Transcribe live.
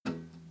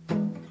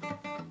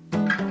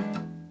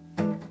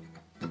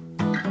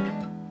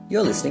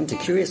You're listening to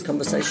Curious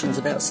Conversations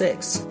About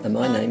Sex, and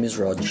my name is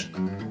Rog.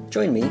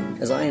 Join me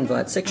as I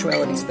invite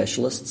sexuality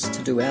specialists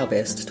to do our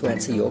best to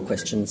answer your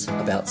questions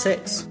about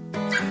sex.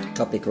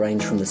 Topics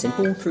range from the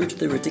simple through to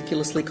the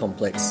ridiculously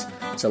complex.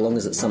 So long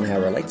as it somehow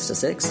relates to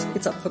sex,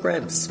 it's up for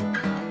grabs.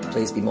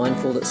 Please be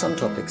mindful that some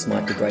topics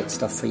might be great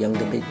stuff for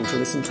younger people to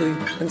listen to,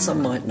 and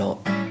some might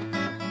not.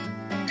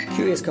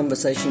 Curious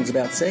Conversations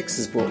About Sex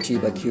is brought to you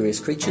by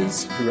Curious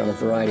Creatures, who run a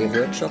variety of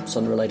workshops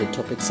on related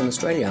topics in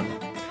Australia.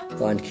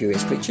 Find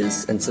Curious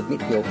Creatures and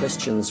submit your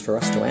questions for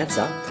us to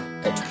answer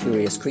at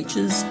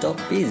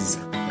curiouscreatures.biz.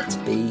 That's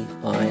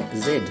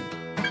B-I-Z.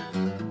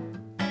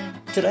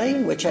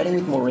 Today we're chatting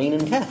with Maureen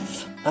and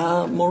Kath.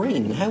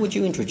 Maureen, how would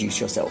you introduce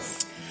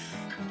yourself?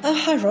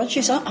 Hi,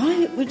 Rogers.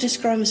 I would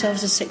describe myself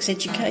as a sex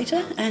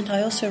educator, and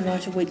I also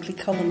write a weekly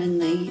column in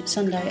the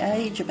Sunday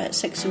Age about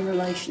sex and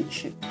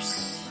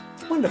relationships.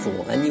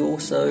 Wonderful. And you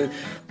also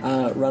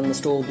run the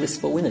stall Bliss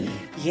for Women.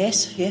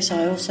 Yes.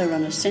 I also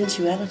run a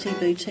sensuality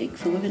boutique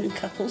for women and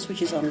couples,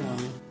 which is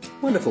online.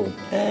 Wonderful.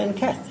 And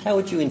Kath, how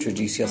would you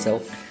introduce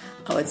yourself?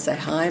 I would say,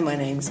 hi, my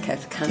name's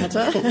Kath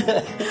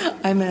Canada.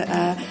 I'm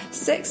a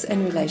sex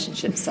and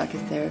relationship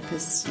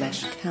psychotherapist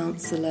 /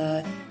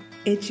 counsellor,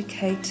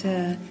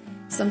 educator,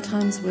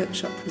 sometimes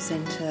workshop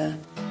presenter,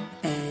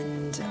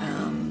 and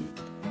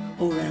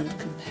all-round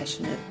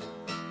compassionate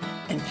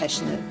and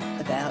passionate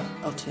about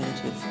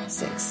alternative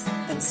sex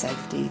and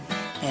safety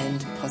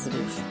and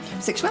positive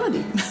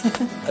sexuality.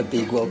 A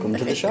big welcome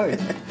to the show.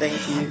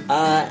 Thank you.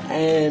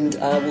 And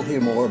we'll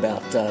hear more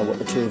about what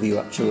the two of you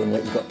are up to and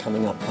what you've got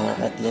coming up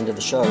at the end of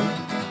the show.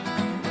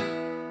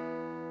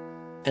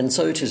 And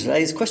so to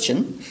today's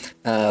question,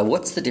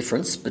 what's the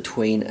difference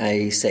between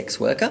a sex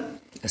worker,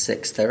 a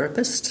sex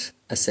therapist,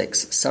 a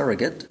sex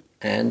surrogate,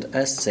 and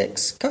a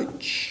sex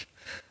coach?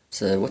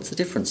 So what's the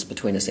difference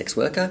between a sex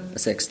worker, a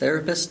sex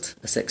therapist,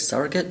 a sex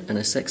surrogate, and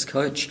a sex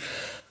coach?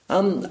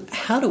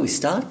 How do we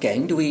start,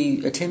 gang? Do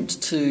we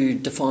attempt to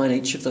define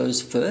each of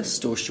those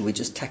first, or should we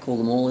just tackle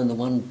them all in the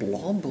one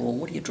blob, or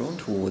what are you drawn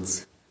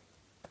towards?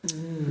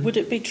 Would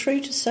it be true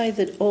to say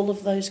that all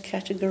of those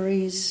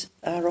categories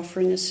are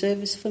offering a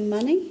service for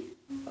money?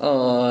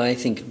 I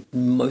think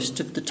most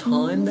of the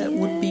time that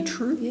would be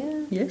true. Yeah.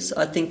 Yes,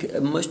 I think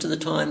most of the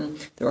time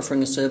they're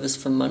offering a service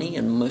for money,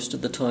 and most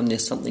of the time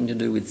there's something to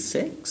do with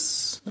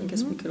sex, I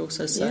guess we could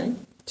also say. Yeah.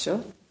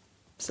 Sure,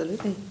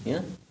 absolutely.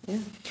 Yeah.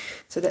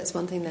 So that's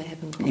one thing they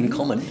have in common. In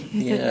common,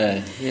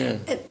 yeah.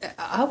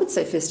 I would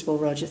say, first of all,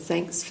 Roger,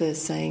 thanks for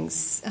saying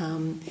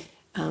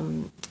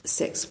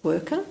sex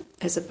worker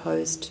as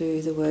opposed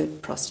to the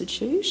word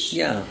prostitute.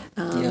 Yeah.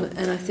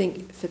 And I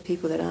think for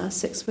people that are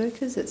sex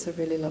workers, it's a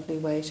really lovely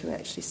way to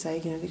actually say,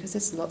 because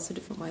there's lots of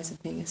different ways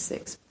of being a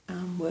sex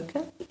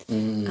worker.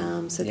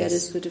 So that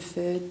is the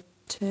deferred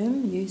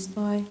term used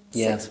by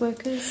sex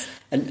workers.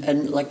 And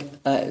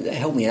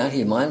help me out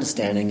here. My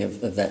understanding of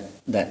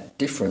that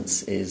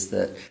difference is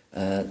that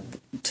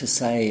to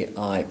say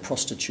I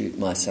prostitute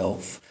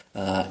myself,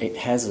 it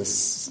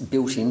has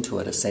built into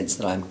it a sense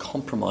that I'm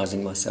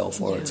compromising myself,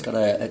 or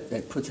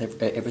it puts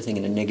everything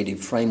in a negative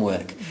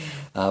framework.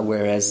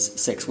 Whereas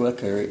sex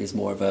worker is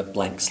more of a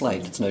blank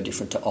slate. It's no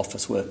different to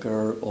office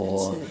worker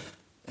or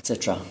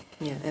etc.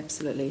 Yeah,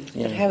 absolutely.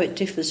 Yeah. But how it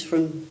differs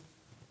from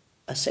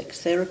a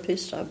sex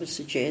therapist, I would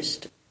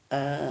suggest,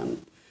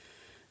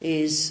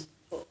 is,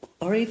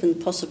 or even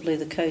possibly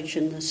the coach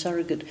and the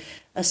surrogate,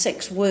 a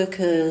sex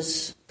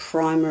worker's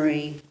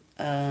primary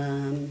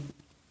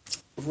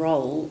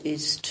role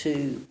is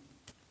to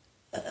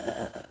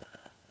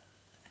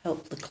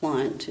help the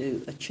client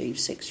to achieve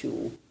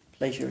sexual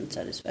pleasure and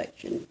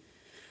satisfaction.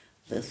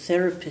 The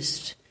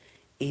therapist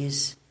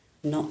is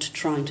not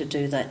trying to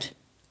do that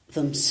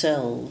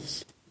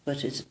themselves,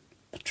 but is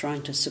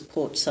trying to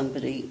support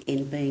somebody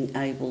in being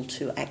able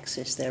to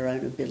access their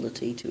own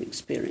ability to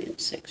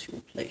experience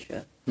sexual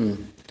pleasure.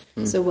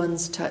 So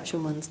one's touch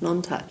and one's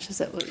non-touch, is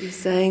that what you're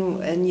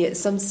saying? And yet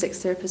some sex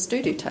therapists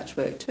do touch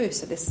work too,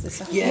 so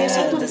there's a whole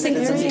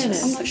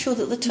I'm not sure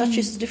that the touch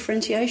is the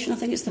differentiation. I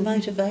think it's the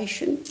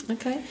motivation.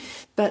 Okay.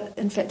 But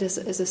in fact, as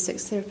a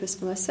sex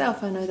therapist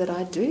myself, I know that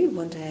I do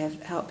want to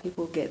help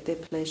people get their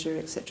pleasure,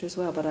 etc. as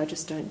well, but I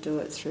just don't do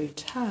it through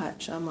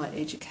touch. I might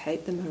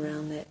educate them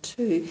around that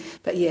too.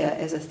 But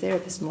as a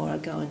therapist more, I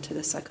go into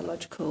the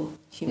psychological,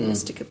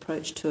 humanistic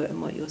approach to it,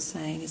 and what you're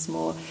saying is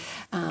more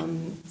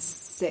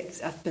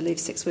sex. I believe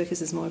sex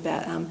workers is more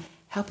about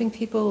helping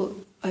people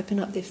open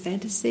up their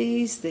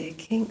fantasies, their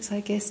kinks,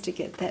 I guess, to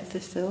get that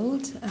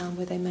fulfilled,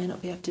 where they may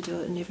not be able to do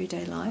it in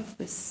everyday life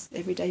with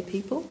everyday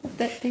people. Would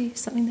that be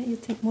something that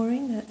you'd think,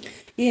 Maureen?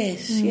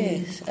 Yes.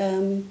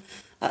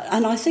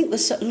 And I think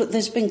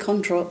there's been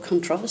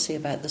controversy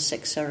about the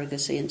sex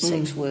surrogacy and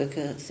sex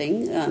worker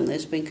thing.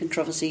 There's been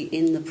controversy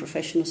in the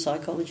professional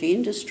psychology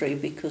industry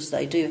because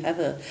they do have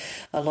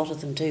a lot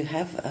of them do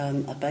have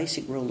a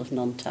basic rule of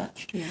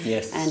non-touch. Yeah.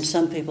 Yes. And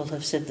some people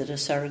have said that a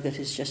surrogate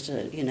is just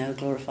a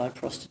glorified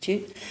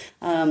prostitute.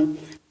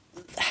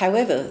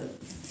 However,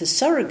 the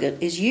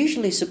surrogate is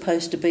usually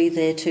supposed to be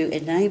there to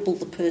enable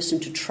the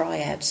person to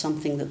try out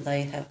something that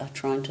they are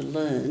trying to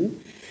learn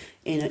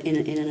in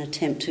an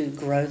attempt to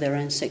grow their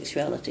own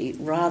sexuality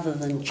rather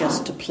than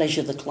just to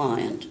pleasure the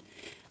client.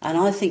 And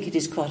I think it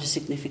is quite a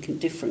significant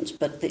difference,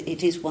 but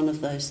it is one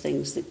of those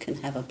things that can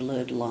have a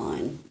blurred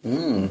line.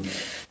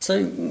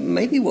 So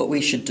maybe what we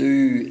should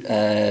do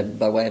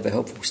by way of a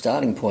helpful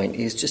starting point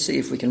is just see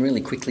if we can really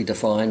quickly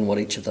define what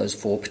each of those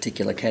 4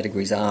 particular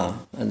categories are.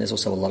 And there's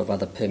also a lot of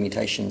other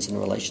permutations and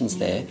relations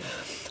there.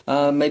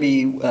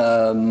 Maybe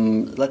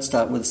let's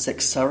start with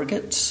sex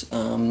surrogate.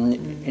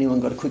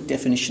 Anyone got a quick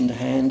definition to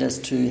hand as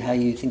to how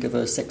you think of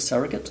a sex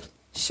surrogate?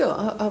 Sure.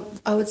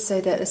 I would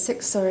say that a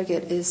sex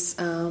surrogate is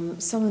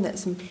someone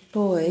that's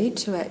employed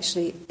to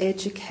actually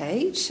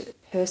educate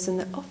a person.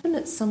 That often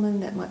it's someone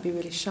that might be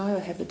really shy or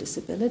have a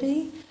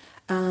disability,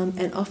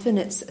 and often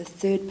it's a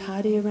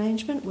third-party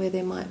arrangement where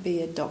there might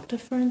be a doctor,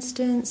 for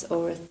instance,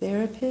 or a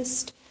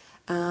therapist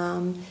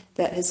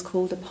that has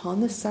called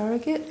upon the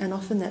surrogate, and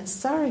often that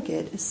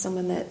surrogate is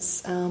someone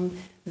that's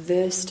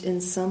versed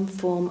in some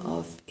form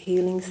of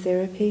healing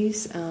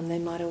therapies. They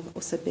might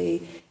also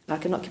be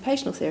like an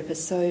occupational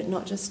therapist, so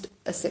not just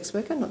a sex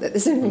worker, not that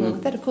there's anything wrong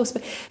with that, of course,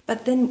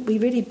 but then we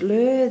really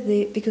blur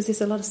because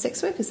there's a lot of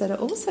sex workers that are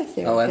also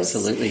therapists. Oh,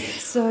 absolutely.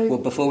 So, well,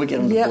 before we get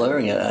into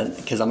blurring it,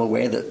 because I'm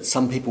aware that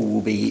some people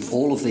will be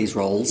all of these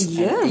roles,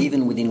 and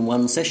even within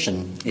one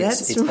session,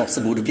 it's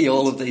possible to be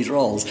all of these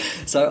roles.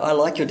 So I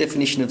like your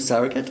definition of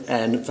surrogate,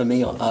 and for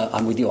me,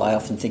 I'm with you, I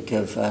often think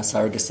of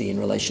surrogacy in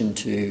relation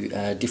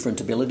to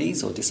different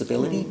abilities or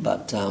disability,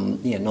 but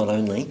not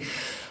only.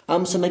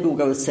 So maybe we'll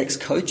go with sex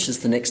coach as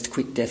the next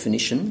quick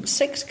definition.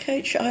 Sex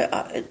coach,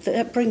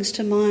 that brings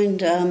to mind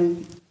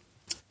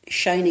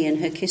Shani and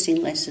her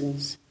kissing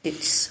lessons.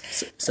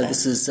 So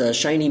this is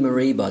Shani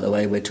Marie, by the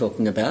way, we're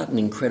talking about, an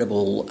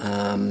incredible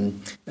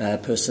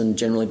person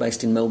generally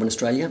based in Melbourne,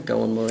 Australia.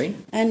 Go on,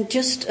 Maureen. And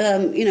just,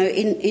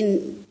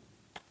 in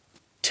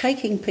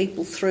taking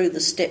people through the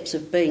steps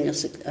of being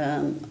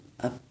an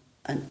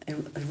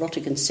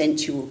erotic and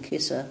sensual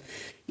kisser,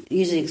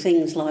 using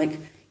things like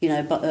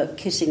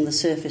kissing the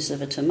surface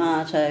of a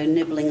tomato,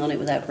 nibbling on it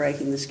without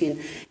breaking the skin.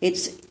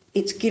 It's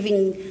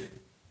giving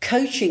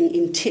coaching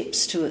in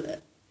tips to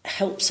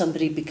help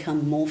somebody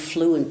become more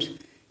fluent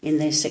in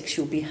their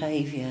sexual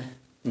behaviour.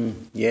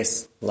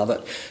 Yes, love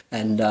it.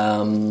 And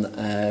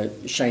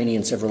Shani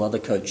and several other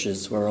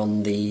coaches were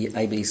on the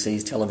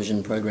ABC's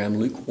television program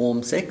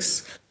Lukewarm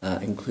Sex,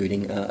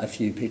 including a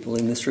few people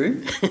in this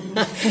room.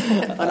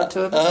 One or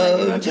two of us,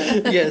 maybe,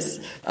 Roger. Yes.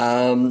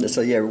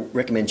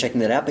 Recommend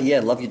checking that out. But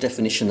love your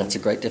definition. That's a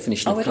great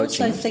definition of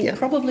coaching. I would also think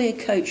probably a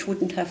coach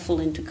wouldn't have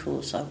full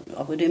intercourse. I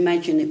would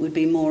imagine it would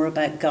be more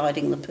about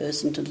guiding the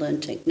person to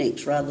learn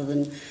techniques rather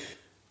than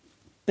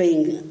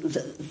being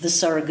the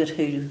surrogate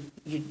who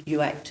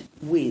you act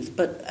with.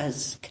 But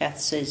as Kath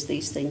says,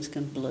 these things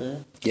can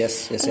blur.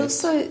 Yes. And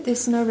also,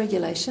 there's no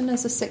regulation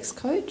as a sex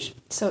coach,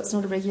 so it's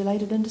not a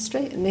regulated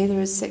industry, and neither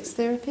is sex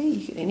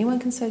therapy. Anyone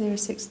can say they're a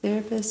sex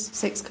therapist,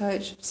 sex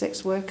coach,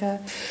 sex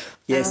worker.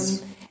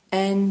 Yes.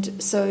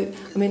 And so,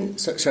 I mean...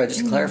 Sorry, just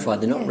to clarify,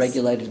 they're not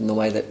regulated in the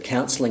way that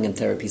counselling and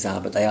therapies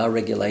are, but they are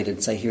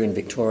regulated, say, here in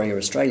Victoria,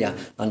 Australia,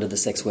 under the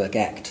Sex Work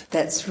Act.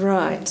 That's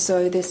right.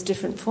 So there's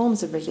different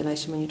forms of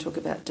regulation when you talk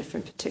about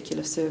different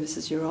particular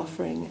services you're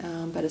offering.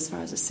 But as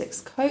far as a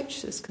sex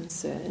coach is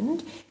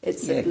concerned,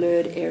 it's a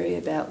blurred area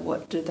about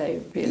what do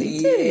they really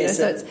do. Yes,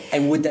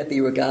 and would that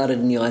be regarded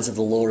in the eyes of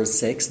the law as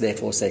sex,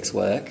 therefore sex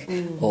work,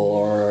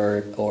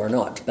 or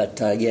not? But,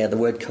 the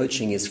word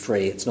coaching is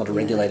free. It's not a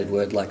regulated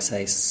word like,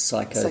 say,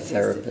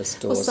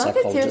 psychotherapist or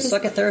psychologist.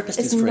 Psychotherapist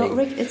is free.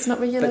 It's not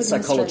regulated. But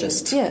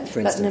psychologist, for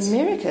instance. But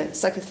in America,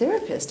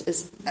 psychotherapist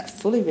is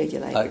fully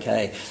regulated.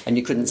 Okay, and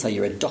you couldn't say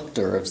you're a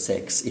doctor of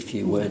sex if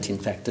you weren't in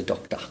fact a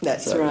doctor.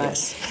 That's right.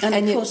 Yes. And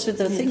of course, with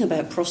the thing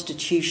about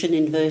prostitution,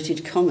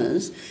 inverted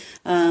commas,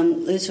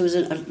 this was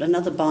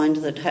another bind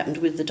that happened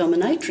with the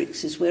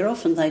dominatrixes, where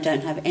often they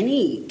don't have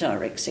any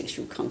direct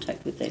sexual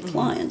contact with their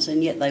clients,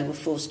 and yet they were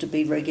forced to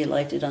be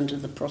regulated under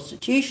the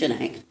Prostitution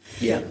Act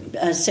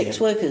as sex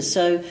workers.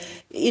 So,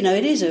 it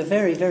is a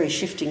very, very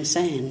shifting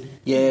sand.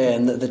 Yeah,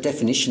 and the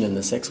definition in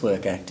the Sex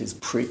Work Act is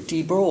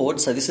pretty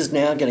broad. So this is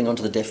now getting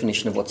onto the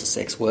definition of what's a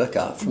sex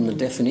worker. From the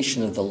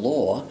definition of the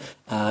law,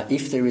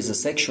 if there is a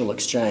sexual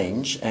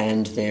exchange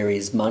and there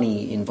is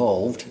money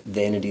involved,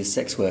 then it is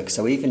sex work.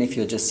 So even if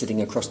you're just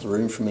sitting across the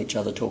room from each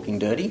other talking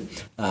dirty,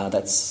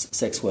 that's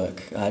sex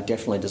work.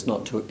 Definitely does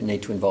not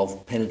need to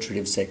involve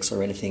penetrative sex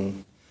or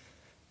anything.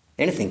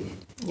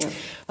 Yeah.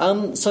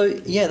 That's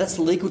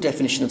the legal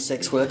definition of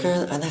sex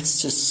worker, and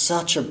that's just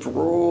such a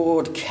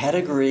broad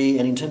category.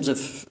 And in terms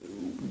of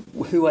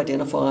who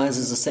identifies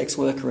as a sex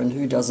worker and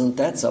who doesn't,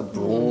 that's a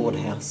broad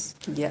house.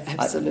 Yeah,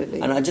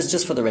 absolutely. And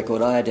just for the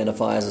record, I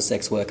identify as a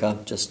sex worker,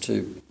 just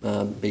to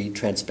be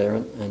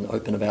transparent and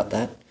open about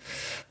that.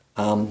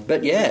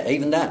 But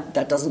even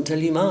that doesn't tell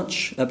you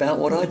much about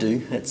what I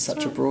do. It's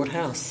such a broad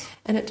house.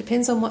 And it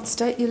depends on what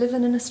state you live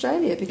in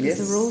Australia, because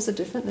the rules are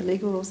different, the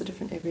legal rules are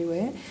different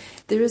everywhere.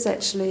 There is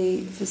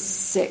actually, for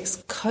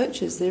sex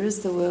coaches, there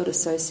is the World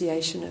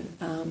Association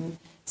of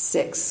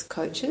Sex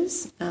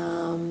Coaches,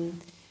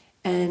 and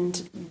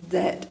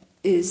that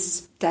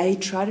is they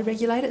try to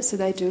regulate it, so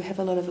they do have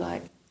a lot of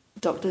like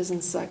doctors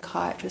and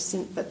psychiatrists,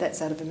 but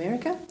that's out of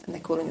America, and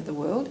they're calling it the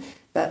world.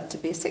 But to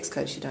be a sex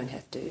coach, you don't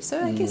have to.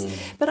 So I guess,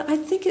 but I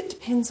think it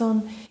depends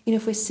on,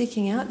 if we're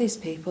seeking out these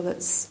people,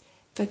 it's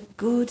for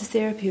good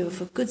therapy or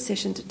for good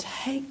session to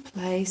take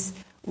place,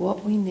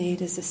 what we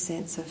need is a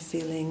sense of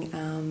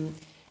feeling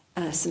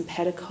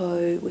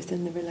simpatico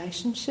within the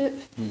relationship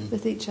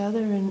with each other,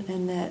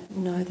 and that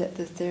know that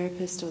the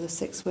therapist or the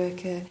sex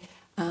worker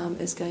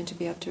is going to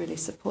be able to really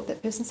support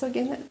that person. So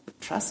again, that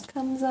trust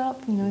comes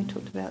up. We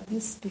talked about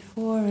this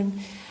before, and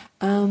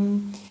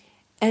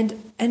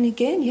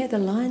again, the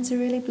lines are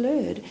really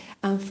blurred.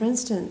 For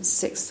instance,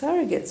 sex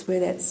surrogates, where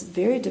that's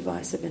very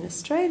divisive in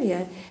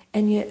Australia,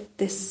 and yet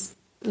this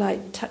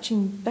like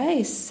touching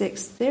base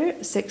sex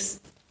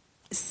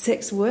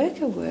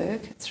worker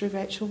work through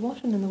Rachel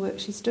Watton and the work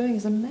she's doing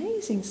is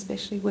amazing,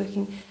 especially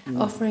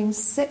offering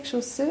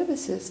sexual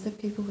services for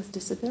people with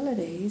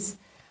disabilities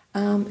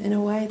in a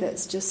way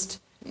that's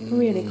just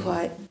really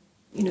quite,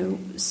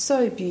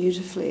 so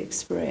beautifully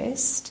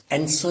expressed.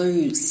 And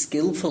so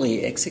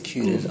skillfully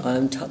executed.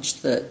 I'm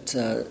touched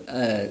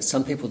that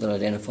some people that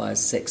identify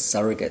as sex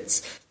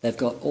surrogates, they've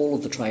got all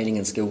of the training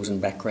and skills and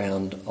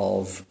background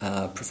of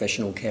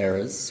professional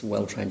carers,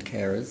 well-trained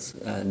carers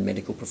and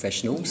medical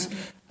professionals.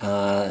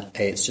 Yeah.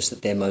 It's just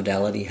that their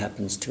modality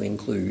happens to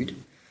include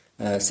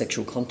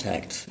sexual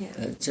contact.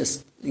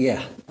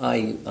 Yeah.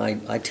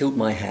 I tilt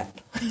my hat.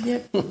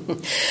 Yep.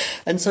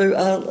 And so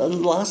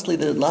lastly,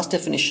 the last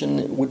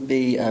definition would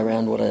be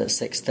around what a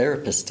sex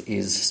therapist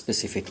is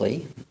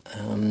specifically.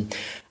 And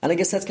I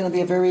guess that's going to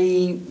be a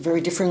very,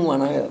 very different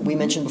one. We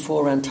mentioned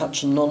before around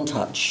touch and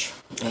non-touch.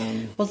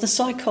 Well, the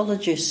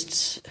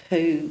psychologists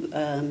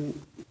who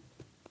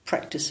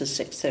practice as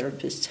sex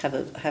therapists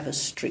have a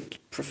strict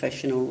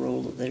professional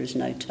rule that there is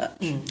no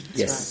touch.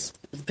 Yes.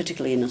 Right.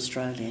 Particularly in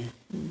Australia.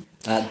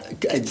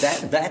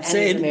 That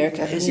said, in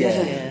America,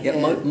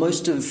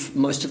 most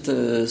of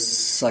the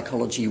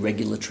psychology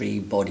regulatory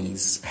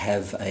bodies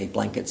have a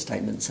blanket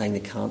statement saying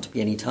there can't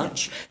be any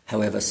touch.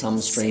 However, some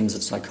streams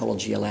of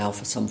psychology allow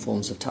for some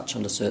forms of touch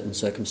under certain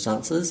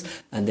circumstances,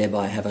 and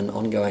thereby have an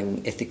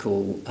ongoing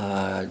ethical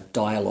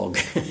dialogue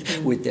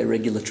with their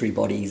regulatory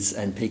bodies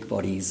and peak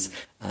bodies.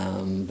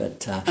 And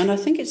I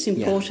think it's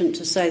important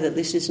to say that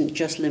this isn't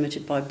just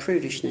limited by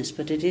prudishness,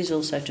 but it is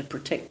also to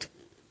protect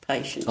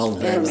patients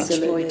from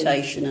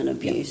exploitation and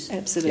abuse.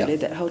 Absolutely,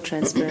 that whole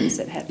transference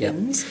that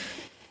happens.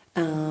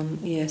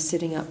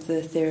 Setting up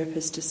the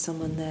therapist as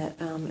someone that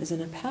is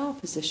in a power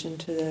position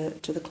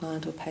to the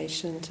client or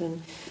patient,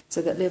 and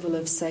so that level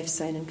of safe,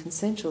 sane and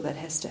consensual that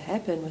has to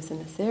happen within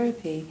the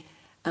therapy.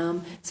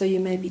 So you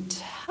may be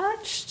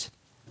touched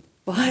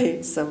by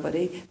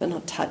somebody, but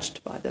not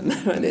touched by them.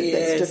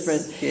 That's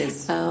different.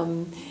 Yes.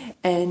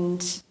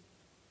 And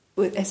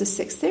as a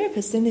sex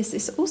therapist, then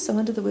there's also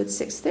under the word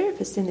sex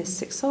therapist, then there's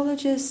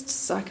sexologists,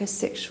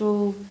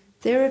 psychosexual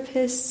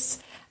therapists,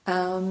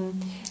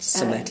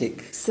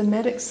 somatic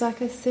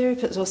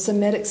psychotherapists, or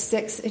somatic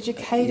sex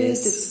educators.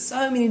 Yes. There's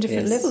so many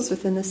different levels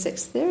within the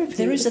sex therapy.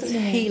 There is a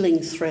healing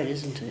thread,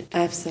 isn't it?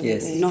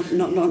 Absolutely. Yes.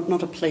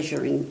 Not a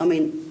pleasuring. I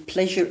mean,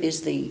 pleasure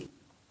is the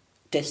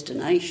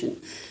destination,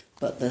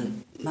 but the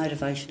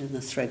motivation and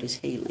the thread is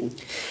healing.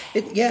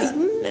 Not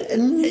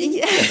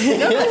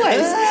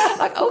always.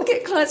 Like, I'll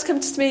get clients come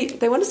to me,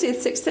 they want to see a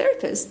sex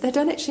therapist. They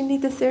don't actually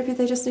need the therapy,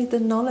 they just need the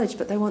knowledge,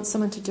 but they want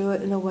someone to do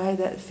it in a way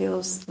that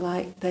feels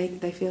like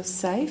they feel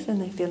safe and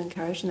they feel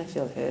encouraged and they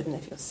feel heard and they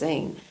feel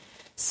seen.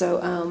 So,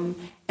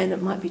 and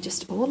it might be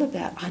just all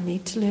about, I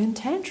need to learn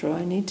Tantra,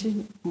 I need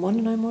to want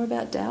to know more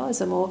about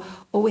Taoism, or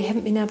we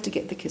haven't been able to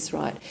get the kiss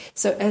right.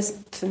 So as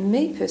for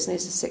me personally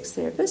as a sex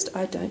therapist,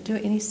 I don't do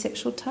any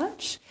sexual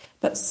touch,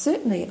 but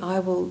certainly I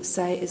will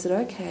say, is it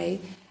okay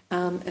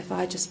if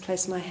I just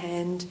place my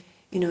hand,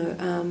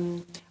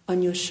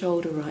 on your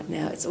shoulder right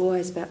now? It's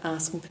always about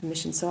asking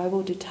permission. So I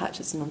will do touch.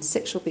 It's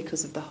non-sexual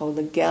because of the whole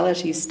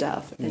legality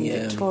stuff in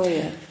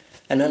Victoria.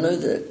 And I know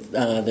that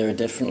there are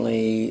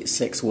definitely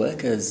sex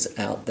workers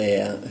out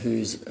there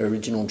whose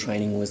original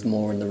training was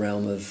more in the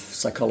realm of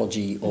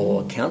psychology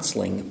or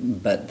counselling,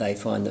 but they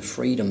find the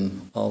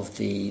freedom of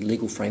the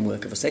legal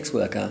framework of a sex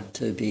worker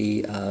to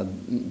be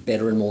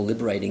better and more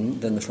liberating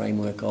than the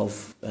framework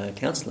of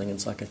counselling and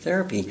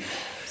psychotherapy.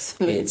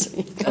 It's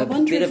I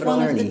wonder bit if of an one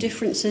irony. of the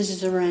differences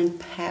is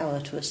around power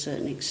to a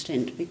certain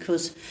extent,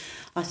 because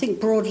I think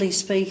broadly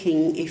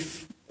speaking,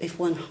 if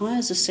one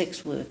hires a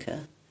sex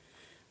worker,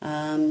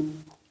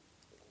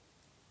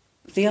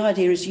 the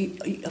idea is,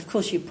 of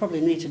course, you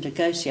probably need to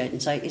negotiate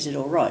and say, is it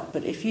all right?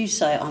 But if you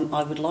say,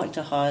 I would like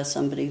to hire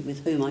somebody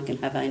with whom I can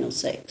have anal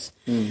sex,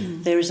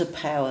 there is a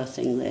power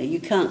thing there.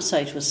 You can't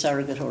say to a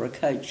surrogate or a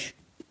coach,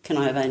 can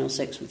I have anal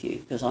sex with you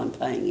because I'm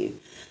paying you?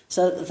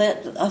 So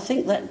I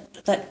think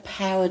that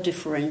power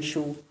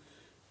differential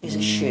is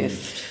a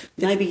shift.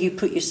 Maybe you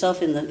put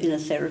yourself in a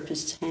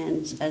therapist's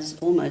hands as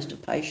almost a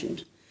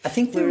patient. I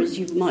think whereas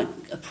you might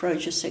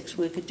approach a sex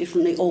worker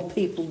differently, or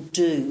people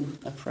do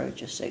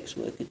approach a sex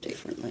worker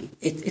differently.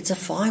 It's a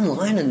fine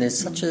line, and there's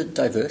such a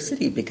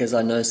diversity, because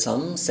I know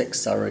some sex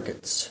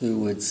surrogates who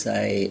would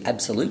say,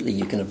 absolutely,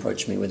 you can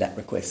approach me with that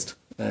request,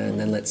 and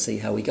then let's see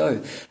how we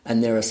go.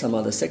 And there are some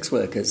other sex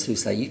workers who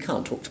say, you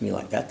can't talk to me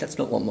like that, that's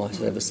not what my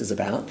service is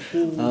about.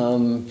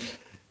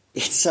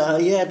 It's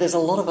there's a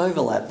lot of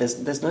overlap.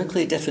 There's no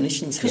clear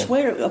definitions here. Because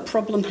where a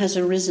problem has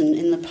arisen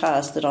in the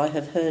past that I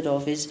have heard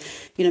of is,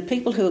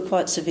 people who are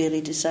quite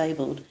severely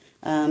disabled,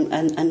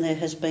 and there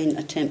has been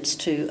attempts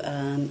to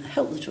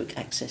help them to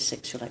access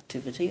sexual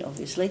activity,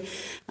 obviously,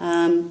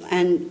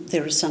 and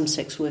there are some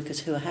sex workers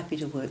who are happy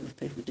to work with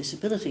people with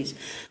disabilities.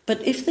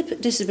 But if the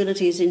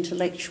disability is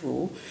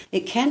intellectual,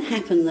 it can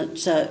happen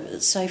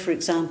that, say, for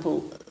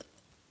example,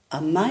 a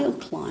male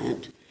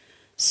client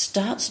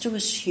starts to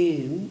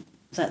assume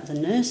that the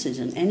nurses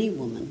and any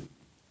woman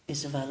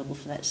is available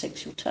for that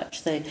sexual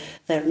touch.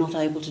 They're not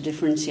able to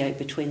differentiate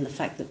between the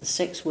fact that the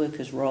sex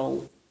worker's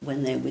role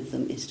when they're with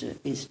them is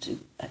to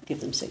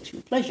give them sexual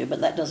pleasure,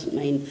 but that doesn't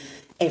mean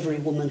every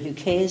woman who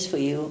cares for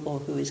you or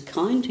who is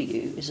kind to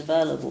you is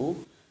available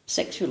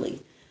sexually.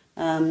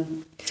 I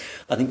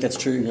think that's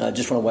true. I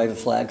just want to wave a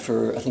flag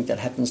for, I think that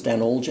happens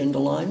down all gender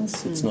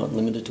lines. It's not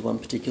limited to one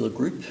particular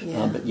group.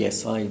 Yeah. But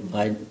yes, I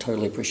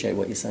totally appreciate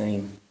what you're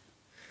saying.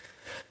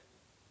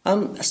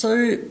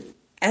 So,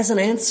 as an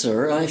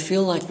answer, I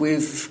feel like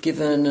we've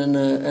given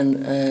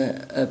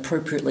an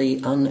appropriately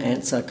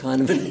unanswer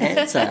kind of an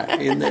answer,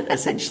 in that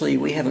essentially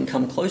we haven't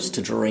come close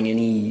to drawing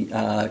any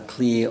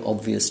clear,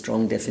 obvious,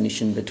 strong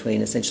definition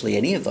between essentially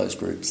any of those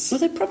groups. Well,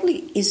 there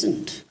probably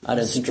isn't. I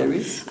don't think there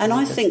is. And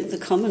I think the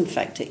common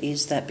factor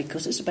is that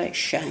because it's about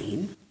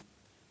shame,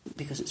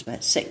 because it's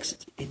about sex,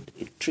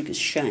 it triggers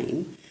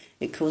shame,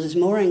 it causes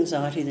more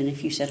anxiety than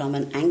if you said, I'm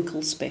an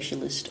ankle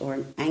specialist or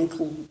an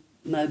ankle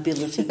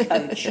mobility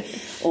coach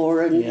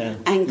or an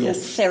ankle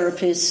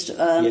therapist.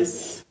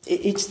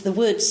 It's the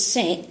word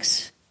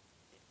sex,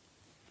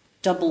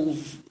 double,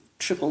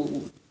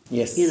 triple,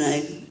 revs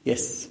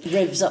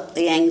up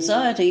the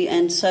anxiety,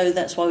 and so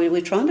that's why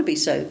we're trying to be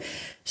so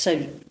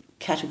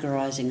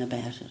categorising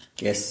about it.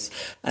 Yes,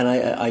 and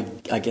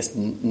I guess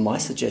my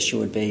suggestion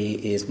would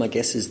be is, my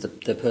guess is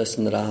that the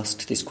person that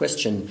asked this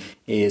question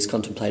is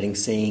contemplating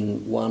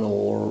seeing one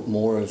or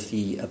more of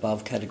the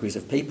above categories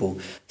of people.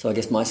 So I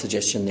guess my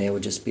suggestion there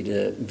would just be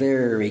to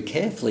very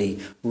carefully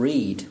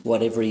read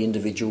what every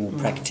individual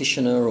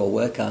practitioner or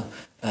worker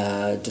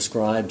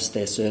describes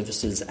their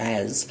services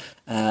as,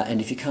 and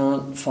if you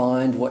can't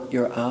find what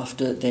you're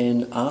after,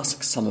 then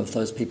ask some of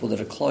those people that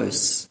are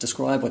close,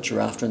 describe what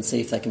you're after and see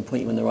if they can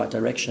point you in the right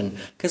direction,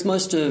 because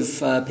most of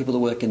people that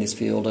work in this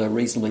field are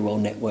reasonably well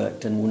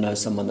networked and will know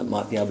someone that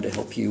might be able to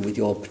help you with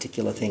your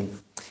particular thing.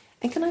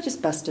 And can I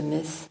just bust a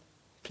myth?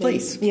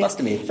 Please, bust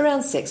a myth.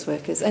 Around sex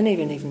workers, and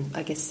even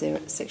I guess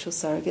sexual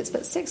surrogates,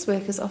 but sex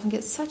workers often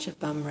get such a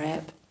bum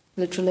rap,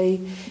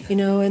 literally,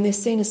 and they're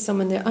seen as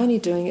someone, they're only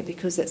doing it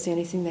because that's the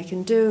only thing they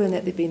can do and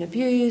that they've been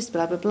abused,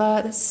 blah, blah,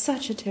 blah. That's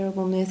such a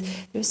terrible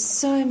myth. There are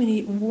so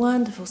many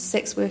wonderful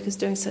sex workers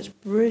doing such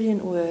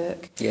brilliant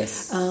work.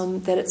 Yes.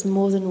 That it's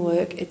more than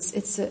work.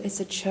 It's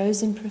a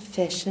chosen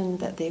profession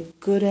that they're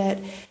good at,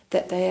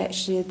 that they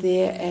actually are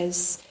there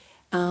as...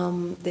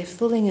 they're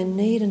filling a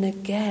need and a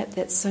gap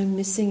that's so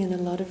missing in a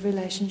lot of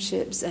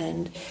relationships,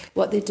 and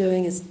what they're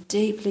doing is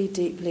deeply,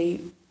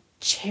 deeply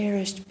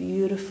cherished,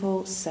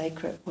 beautiful,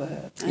 sacred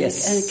work.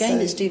 Yes. And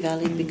again, it's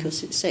devalued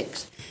because it's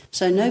sex.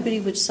 So nobody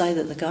would say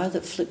that the guy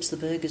that flips the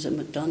burgers at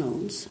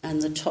McDonald's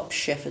and the top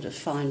chef at a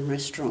fine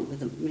restaurant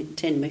with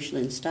 10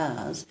 Michelin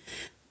stars,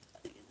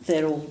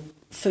 they're all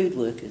food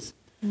workers.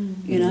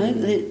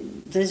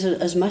 There's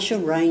as much a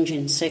range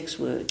in sex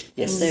work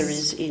as there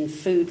is in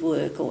food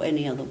work or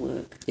any other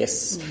work.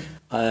 Yes,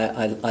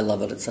 I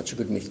love it. It's such a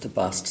good myth to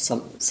bust.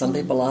 Some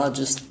people are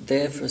just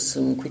there for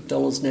some quick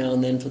dollars now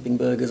and then, flipping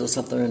burgers or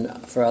something,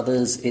 and for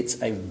others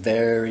it's a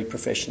very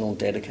professional,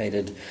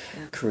 dedicated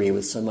career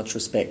with so much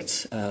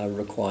respect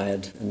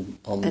required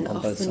on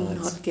both sides. And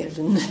often not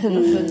given. And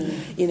often,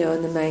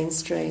 in the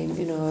mainstream,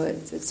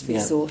 it's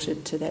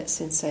resorted to that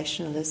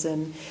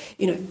sensationalism.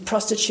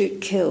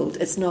 Prostitute killed.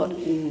 It's not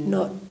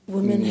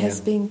woman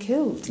has been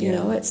killed.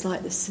 It's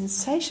like the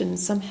sensation.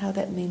 Somehow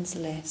that means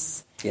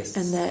less. Yes.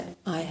 And that,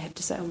 I have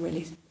to say,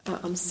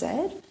 I'm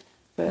sad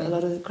for a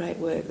lot of the great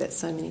work that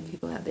so many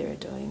people out there are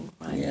doing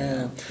right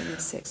now in their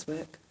sex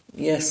work.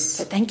 Yes.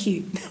 So thank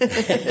you.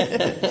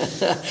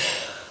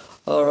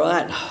 All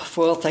right.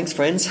 Well, thanks,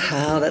 friends.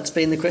 That's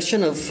been the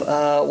question of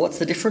what's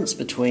the difference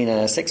between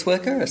a sex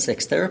worker, a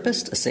sex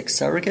therapist, a sex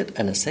surrogate,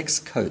 and a sex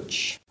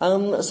coach.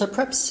 So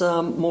perhaps,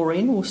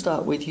 Maureen, we'll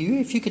start with you.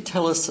 If you could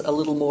tell us a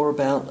little more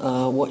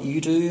about what you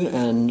do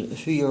and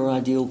who your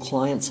ideal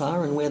clients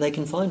are and where they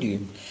can find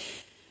you.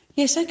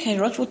 Yes, okay,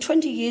 Rog. Well,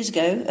 20 years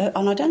ago,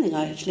 and I don't think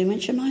I actually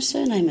mentioned my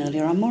surname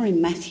earlier, I'm Maureen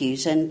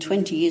Matthews, and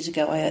 20 years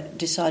ago I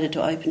decided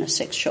to open a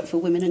sex shop for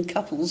women and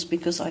couples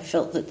because I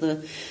felt that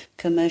the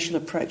commercial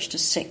approach to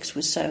sex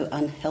was so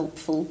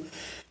unhelpful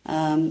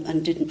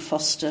and didn't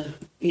foster,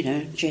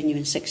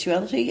 genuine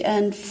sexuality.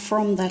 And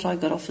from that, I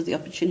got offered the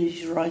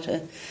opportunity to write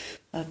a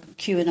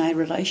Q&A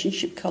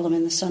relationship column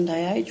in the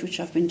Sunday Age, which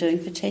I've been doing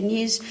for 10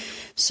 years.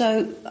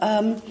 So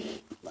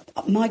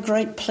my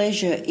great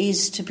pleasure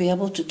is to be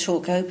able to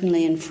talk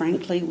openly and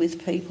frankly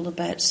with people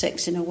about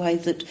sex in a way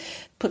that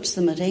puts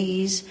them at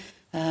ease,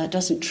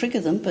 doesn't trigger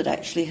them, but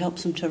actually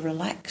helps them to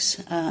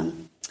relax,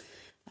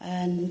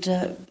 and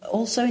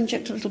also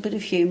inject a little bit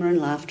of humour and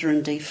laughter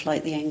and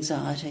deflate the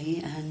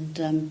anxiety.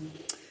 And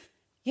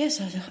yes,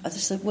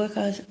 that's the work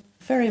I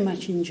very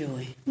much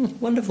enjoy.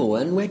 Wonderful.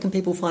 And where can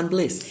people find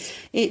Bliss?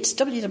 It's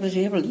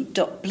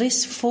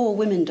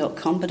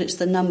www.bliss4women.com, but it's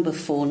the number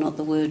 4, not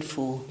the word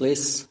 4.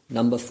 Bliss,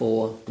 number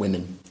 4,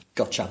 women.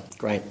 Gotcha.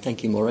 Great.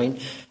 Thank you, Maureen.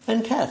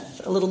 And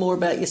Kath, a little more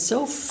about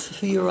yourself,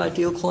 who your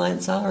ideal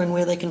clients are and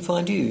where they can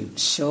find you.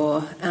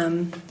 Sure.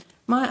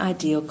 My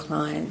ideal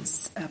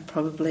clients are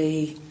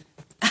probably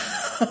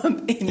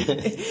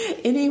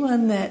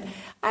anyone that,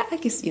 I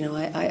guess,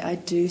 I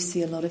do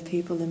see a lot of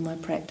people in my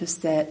practice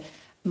that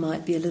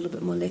might be a little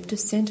bit more left of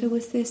centre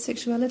with their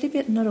sexuality,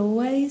 but not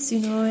always,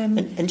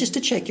 And just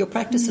to check, your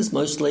practice is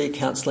mostly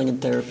counselling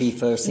and therapy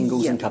for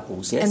singles and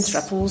couples, yes? And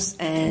throuples,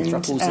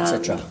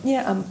 etc.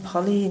 I'm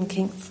poly and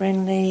kink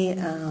friendly.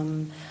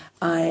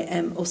 I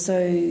am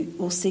also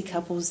will see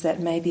couples that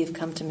maybe have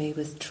come to me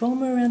with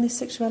trauma around their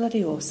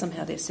sexuality, or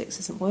somehow their sex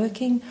isn't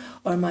working,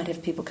 or I might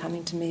have people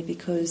coming to me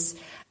because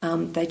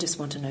they just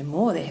want to know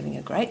more. They're having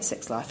a great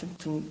sex life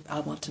and I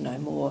want to know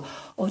more,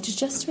 or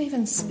just to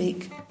even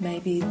speak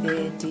maybe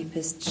their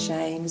deepest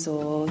shames,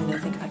 or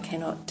think I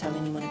cannot tell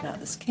anyone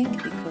about this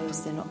kink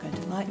because they're not going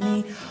to like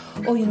me.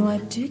 Or I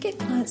do get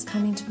clients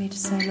coming to me to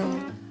say, look,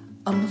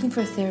 I'm looking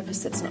for a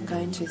therapist that's not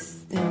going to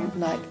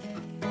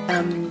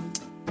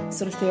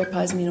sort of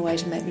therapise me in a way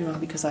to make me wrong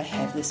because I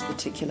have this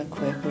particular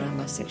quirk around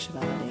my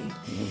sexuality.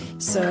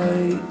 So,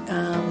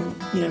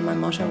 my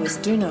motto is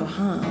do no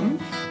harm,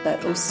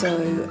 but also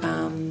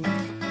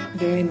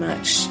very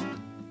much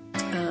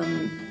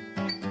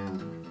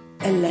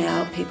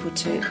allow people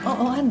to...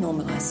 I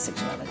normalise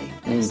sexuality,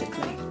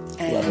 basically.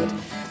 Love it.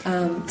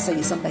 So,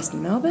 yes, I'm based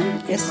in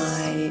Melbourne. Yes.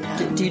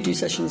 Do you do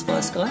sessions via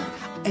Skype?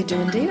 I do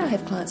indeed. I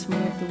have clients from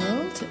all over the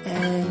world,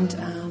 and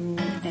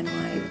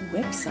my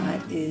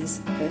website is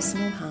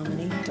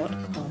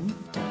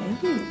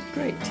personalharmony.com.au.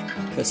 Great.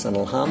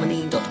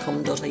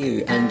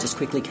 Personalharmony.com.au. And just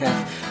quickly,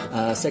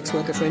 Kath, sex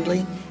worker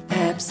friendly?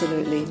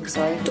 Absolutely.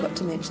 Sorry, I forgot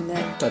to mention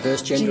that.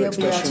 Diverse gender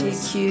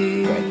expressions?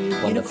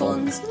 GLBRTQ,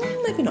 unicorns.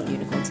 Maybe not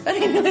unicorns, but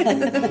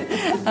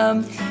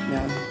no.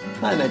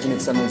 I imagine if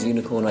someone's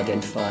unicorn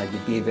identified,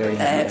 you'd be very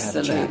happy to have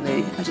a chat.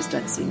 Absolutely. I just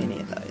don't see many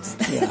of those.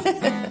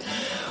 Yeah.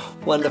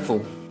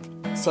 Wonderful.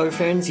 So,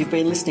 friends, you've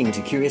been listening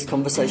to Curious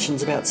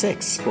Conversations About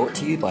Sex, brought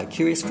to you by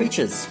Curious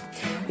Creatures.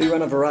 We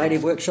run a variety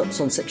of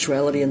workshops on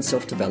sexuality and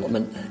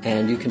self-development,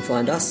 and you can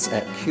find us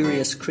at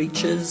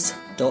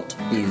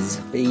curiouscreatures.biz,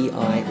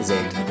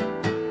 B-I-Z.